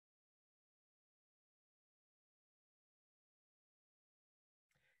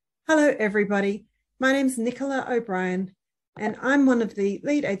Hello, everybody. My name's Nicola O'Brien, and I'm one of the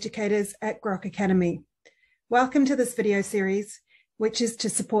lead educators at Grok Academy. Welcome to this video series, which is to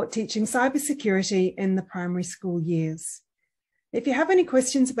support teaching cybersecurity in the primary school years. If you have any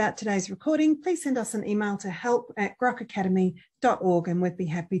questions about today's recording, please send us an email to help@grokacademy.org, and we'd be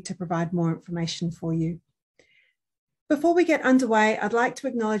happy to provide more information for you. Before we get underway, I'd like to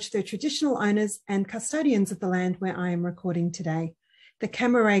acknowledge the traditional owners and custodians of the land where I am recording today, the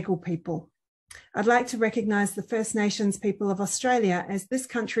Cammeraygal people. I'd like to recognise the First Nations people of Australia as this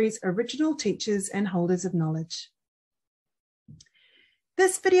country's original teachers and holders of knowledge.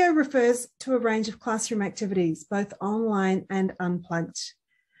 This video refers to a range of classroom activities, both online and unplugged.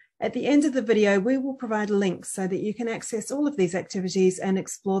 At the end of the video, we will provide links so that you can access all of these activities and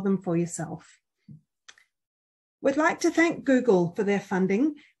explore them for yourself. We'd like to thank Google for their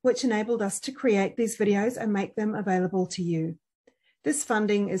funding, which enabled us to create these videos and make them available to you. This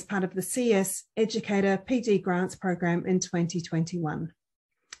funding is part of the CS Educator PD Grants program in 2021.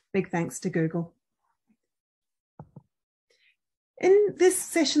 Big thanks to Google. In this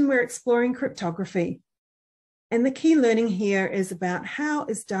session, we're exploring cryptography. And the key learning here is about how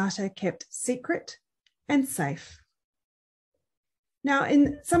is data kept secret and safe. Now,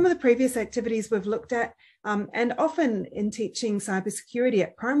 in some of the previous activities we've looked at, and often in teaching cybersecurity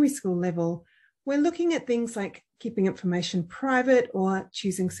at primary school level, we're looking at things like keeping information private or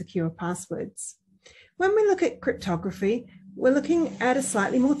choosing secure passwords. When we look at cryptography, we're looking at a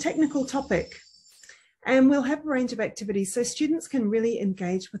slightly more technical topic, and we'll have a range of activities so students can really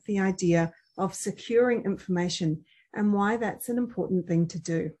engage with the idea of securing information and why that's an important thing to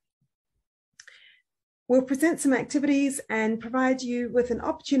do. We'll present some activities and provide you with an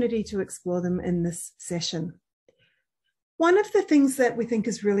opportunity to explore them in this session. One of the things that we think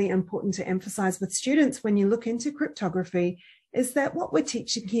is really important to emphasize with students when you look into cryptography is that what we're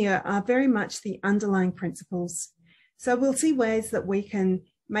teaching here are very much the underlying principles. So we'll see ways that we can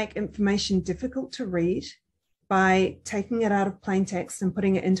make information difficult to read by taking it out of plain text and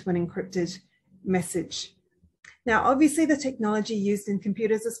putting it into an encrypted message. Now, obviously, the technology used in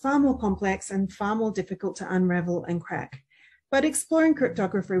computers is far more complex and far more difficult to unravel and crack. But exploring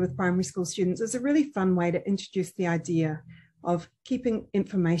cryptography with primary school students is a really fun way to introduce the idea of keeping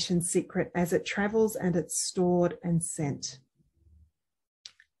information secret as it travels and it's stored and sent.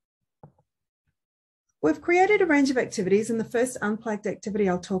 We've created a range of activities, and the first unplugged activity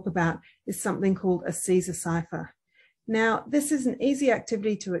I'll talk about is something called a Caesar cipher. Now, this is an easy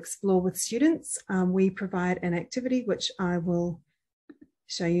activity to explore with students. We provide an activity, which I will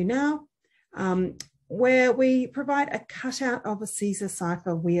show you now, where we provide a cutout of a Caesar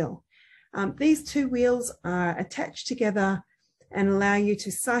cipher wheel. These two wheels are attached together and allow you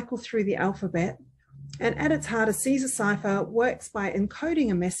to cycle through the alphabet. And at its heart, a Caesar cipher works by encoding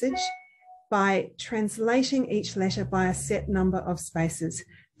a message by translating each letter by a set number of spaces.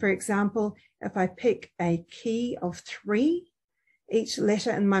 For example, if I pick a key of 3, each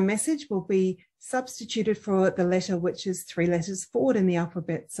letter in my message will be substituted for the letter which is 3 letters forward in the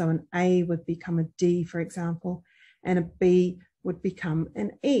alphabet. So an A would become a D, for example, and a B would become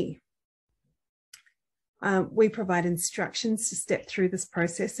an E. We provide instructions to step through this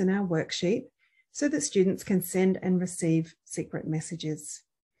process in our worksheet so that students can send and receive secret messages.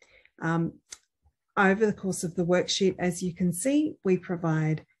 Over the course of the worksheet, as you can see, we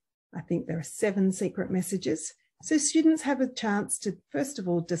provide, I think there are 7 secret messages. So students have a chance to, first of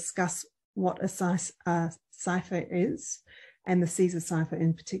all, discuss what a cipher is, and the Caesar cipher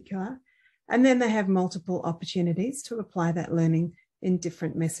in particular. And then they have multiple opportunities to apply that learning in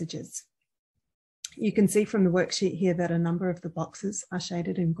different messages. You can see from the worksheet here that a number of the boxes are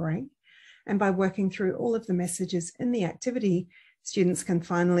shaded in grey. And by working through all of the messages in the activity, students can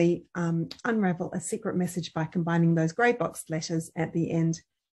finally unravel a secret message by combining those grey boxed letters at the end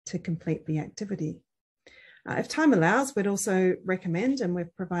to complete the activity. If time allows, we'd also recommend, and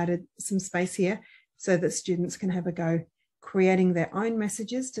we've provided some space here so that students can have a go creating their own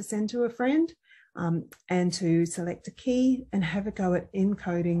messages to send to a friend, and to select a key and have a go at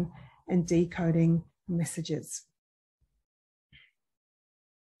encoding and decoding messages.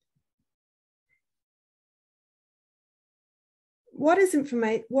 What is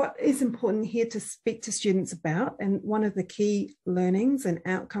important here to speak to students about, and one of the key learnings and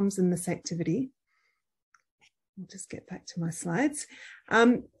outcomes in this activity, I'll just get back to my slides,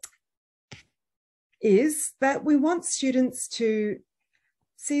 is that we want students to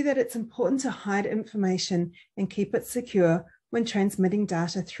see that it's important to hide information and keep it secure when transmitting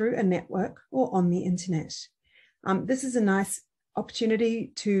data through a network or on the internet. This is a nice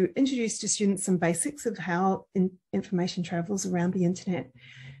opportunity to introduce to students some basics of how information travels around the internet.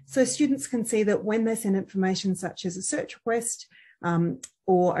 So students can see that when they send information such as a search request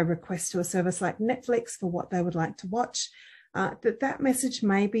or a request to a service like Netflix for what they would like to watch, that message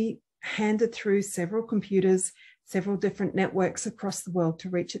may be handed through several computers, several different networks across the world to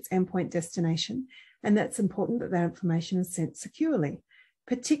reach its endpoint destination. And that's important that that information is sent securely,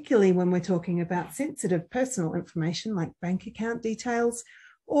 particularly when we're talking about sensitive personal information like bank account details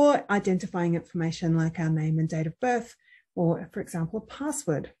or identifying information like our name and date of birth, or, for example, a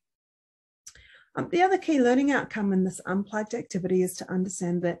password. The other key learning outcome in this unplugged activity is to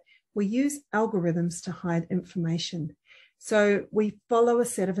understand that we use algorithms to hide information. So we follow a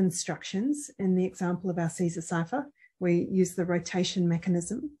set of instructions. In the example of our Caesar cipher, we use the rotation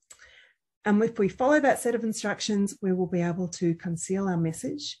mechanism. And if we follow that set of instructions, we will be able to conceal our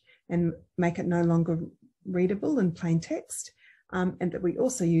message and make it no longer readable in plain text. And that we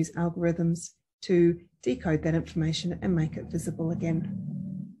also use algorithms to decode that information and make it visible again.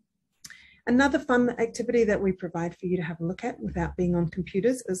 Another fun activity that we provide for you to have a look at without being on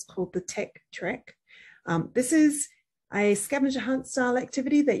computers is called the Tech Trek. This is a scavenger hunt style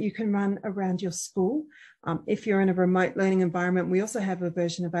activity that you can run around your school. If you're in a remote learning environment, we also have a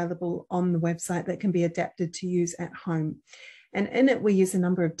version available on the website that can be adapted to use at home. And in it, we use a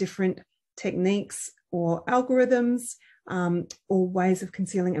number of different techniques or algorithms or ways of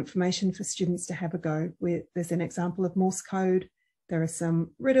concealing information for students to have a go. There's an example of Morse code. There are some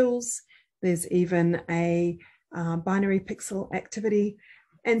riddles. There's even a binary pixel activity.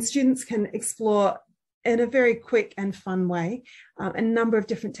 And students can explore in a very quick and fun way a number of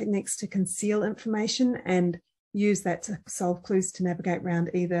different techniques to conceal information and use that to solve clues to navigate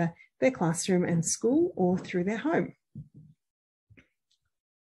around either their classroom and school or through their home.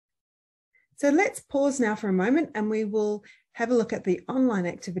 So let's pause now for a moment and we will have a look at the online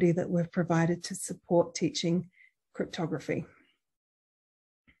activity that we've provided to support teaching cryptography.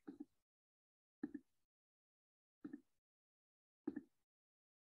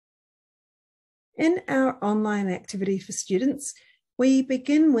 In our online activity for students, we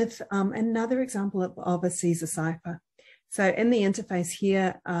begin with another example of a Caesar cipher. So in the interface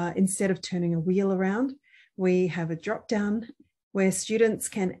here, instead of turning a wheel around, we have a drop down where students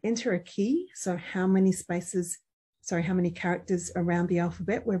can enter a key. So how many characters around the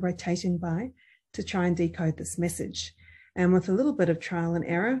alphabet we're rotating by to try and decode this message. And with a little bit of trial and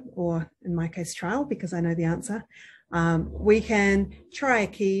error, or in my case, trial, because I know the answer, we can try a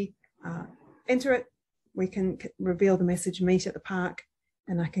key, enter it, we can reveal the message meet at the park,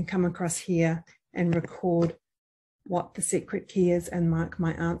 and I can come across here and record what the secret key is and mark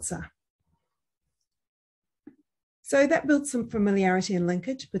my answer. So that builds some familiarity and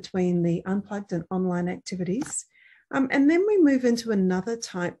linkage between the unplugged and online activities. And then we move into another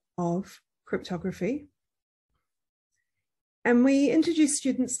type of cryptography. And we introduce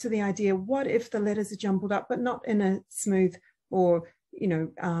students to the idea, what if the letters are jumbled up, but not in a smooth or,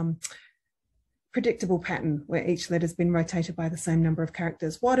 predictable pattern where each letter has been rotated by the same number of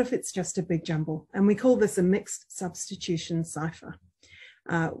characters? What if it's just a big jumble? And we call this a mixed substitution cipher.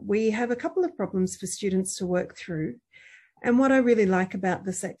 We have a couple of problems for students to work through. And what I really like about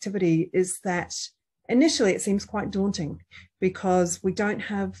this activity is that initially it seems quite daunting because we don't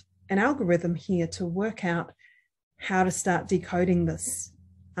have an algorithm here to work out how to start decoding this.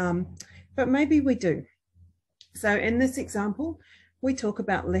 But maybe we do. So in this example, we talk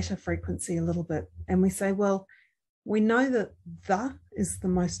about letter frequency a little bit, and we say, well, we know that the is the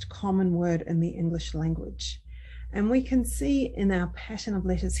most common word in the English language. And we can see in our pattern of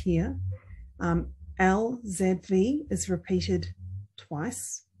letters here, LZV is repeated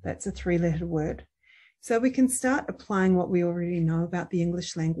twice. That's a 3-letter word. So we can start applying what we already know about the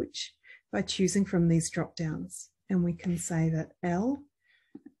English language by choosing from these drop downs. And we can say that L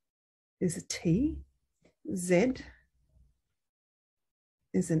is a T, Z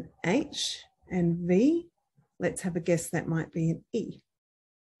is an H, and V, let's have a guess, that might be an E.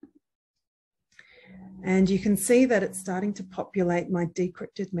 And you can see that it's starting to populate my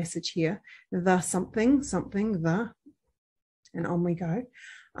decrypted message here, the something, something, the, and on we go.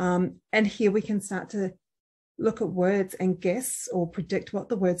 And here we can start to look at words and guess or predict what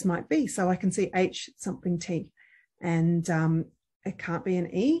the words might be. So I can see H something T, and it can't be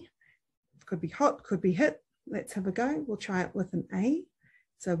an E. It could be hot, could be hit. Let's have a go. We'll try it with an A.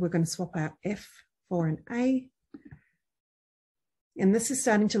 So we're going to swap out F for an A. And this is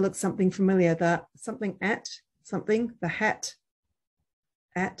starting to look something familiar, the something at, something, the hat,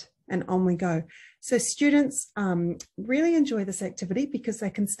 at, and on we go. So students really enjoy this activity because they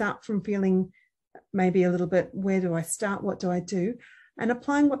can start from feeling maybe a little bit, where do I start, what do I do? And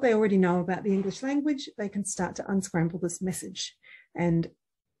applying what they already know about the English language, they can start to unscramble this message and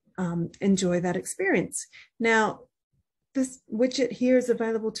enjoy that experience. Now, this widget here is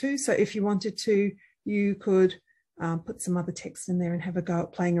available too. So if you wanted to, you could put some other text in there and have a go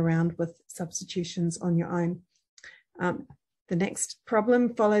at playing around with substitutions on your own. The next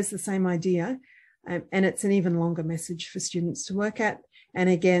problem follows the same idea, and it's an even longer message for students to work at. And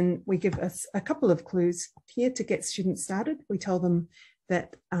again, we give us a couple of clues here to get students started. We tell them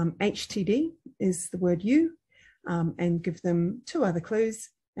that HTD is the word you, and give them 2 other clues,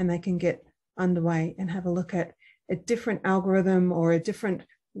 and they can get underway and have a look at a different algorithm or a different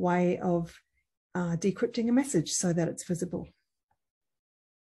way of decrypting a message so that it's visible.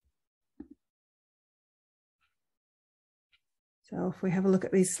 So if we have a look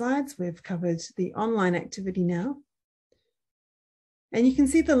at these slides, we've covered the online activity now. And you can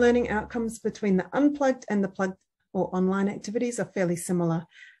see the learning outcomes between the unplugged and the plugged or online activities are fairly similar.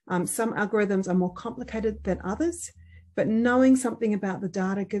 Some algorithms are more complicated than others, but knowing something about the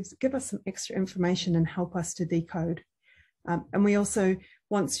data give us some extra information and help us to decode. And we also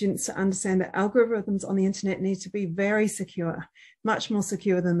want students to understand that algorithms on the internet need to be very secure, much more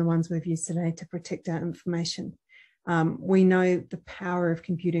secure than the ones we've used today to protect our information. We know the power of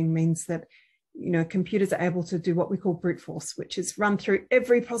computing means that, you know, computers are able to do what we call brute force, which is run through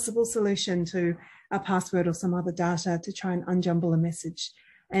every possible solution to a password or some other data to try and unjumble a message.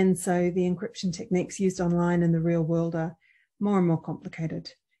 And so the encryption techniques used online in the real world are more and more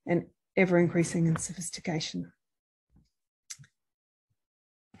complicated and ever increasing in sophistication.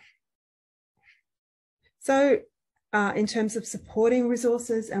 So in terms of supporting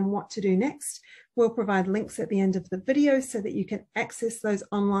resources and what to do next, we'll provide links at the end of the video so that you can access those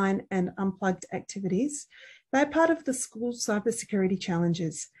online and unplugged activities. They're part of the school cybersecurity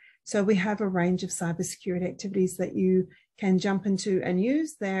challenges. So we have a range of cybersecurity activities that you can jump into and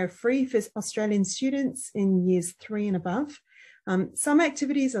use. They're free for Australian students in years 3 and above. Some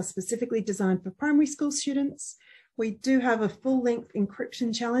activities are specifically designed for primary school students. We do have a full-length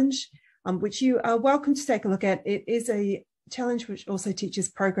encryption challenge, which you are welcome to take a look at. It is a challenge which also teaches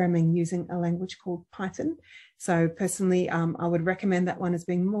programming using a language called Python. So personally, I would recommend that one as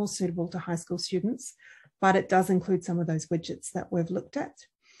being more suitable to high school students, but it does include some of those widgets that we've looked at.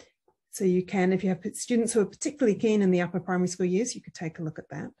 So you can, if you have students who are particularly keen in the upper primary school years, you could take a look at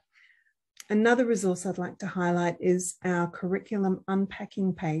that. Another resource I'd like to highlight is our curriculum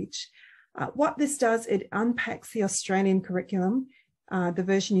unpacking page. What this does, it unpacks the Australian curriculum. The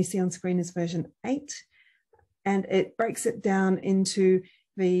version you see on screen is version 8, and it breaks it down into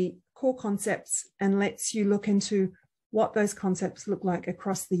the core concepts and lets you look into what those concepts look like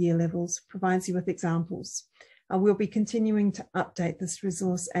across the year levels, provides you with examples. We'll be continuing to update this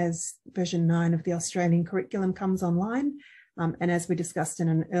resource as version 9 of the Australian curriculum comes online. And as we discussed in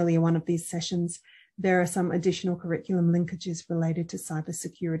an earlier one of these sessions, there are some additional curriculum linkages related to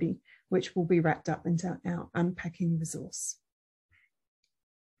cybersecurity, which will be wrapped up into our unpacking resource.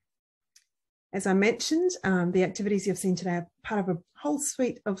 As I mentioned, the activities you've seen today are part of a whole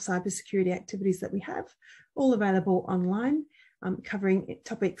suite of cybersecurity activities that we have, all available online, covering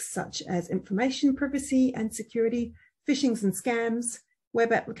topics such as information privacy and security, phishing and scams,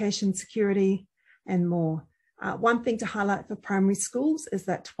 web application security, and more. One thing to highlight for primary schools is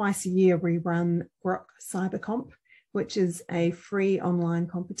that twice a year we run Grok CyberComp, which is a free online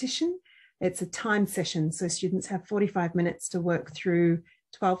competition. It's a timed session, so students have 45 minutes to work through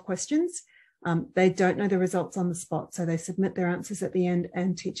 12 questions. They don't know the results on the spot, so they submit their answers at the end,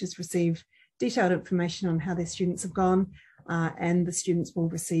 and teachers receive detailed information on how their students have gone, and the students will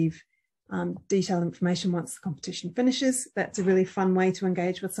receive detailed information once the competition finishes. That's a really fun way to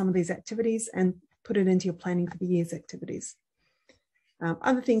engage with some of these activities and put it into your planning for the year's activities.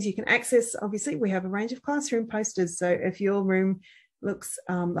 Other things you can access, obviously, we have a range of classroom posters. So if your room looks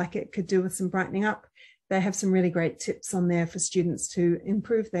like it could do with some brightening up, they have some really great tips on there for students to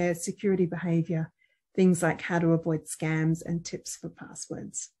improve their security behaviour, things like how to avoid scams and tips for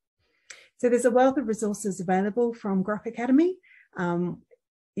passwords. So there's a wealth of resources available from Grok Academy.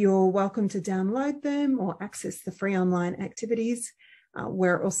 You're welcome to download them or access the free online activities.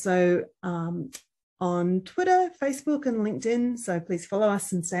 We're also on Twitter, Facebook, and LinkedIn, so please follow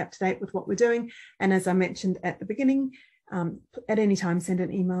us and stay up to date with what we're doing. And as I mentioned at the beginning, at any time, send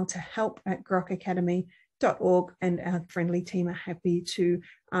an email to help@grokacademy.org, and our friendly team are happy to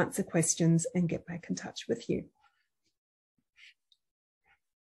answer questions and get back in touch with you.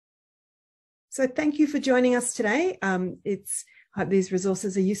 So thank you for joining us today. I hope these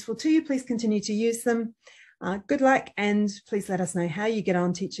resources are useful to you. Please continue to use them. Good luck, and please let us know how you get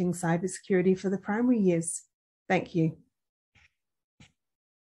on teaching cybersecurity for the primary years. Thank you.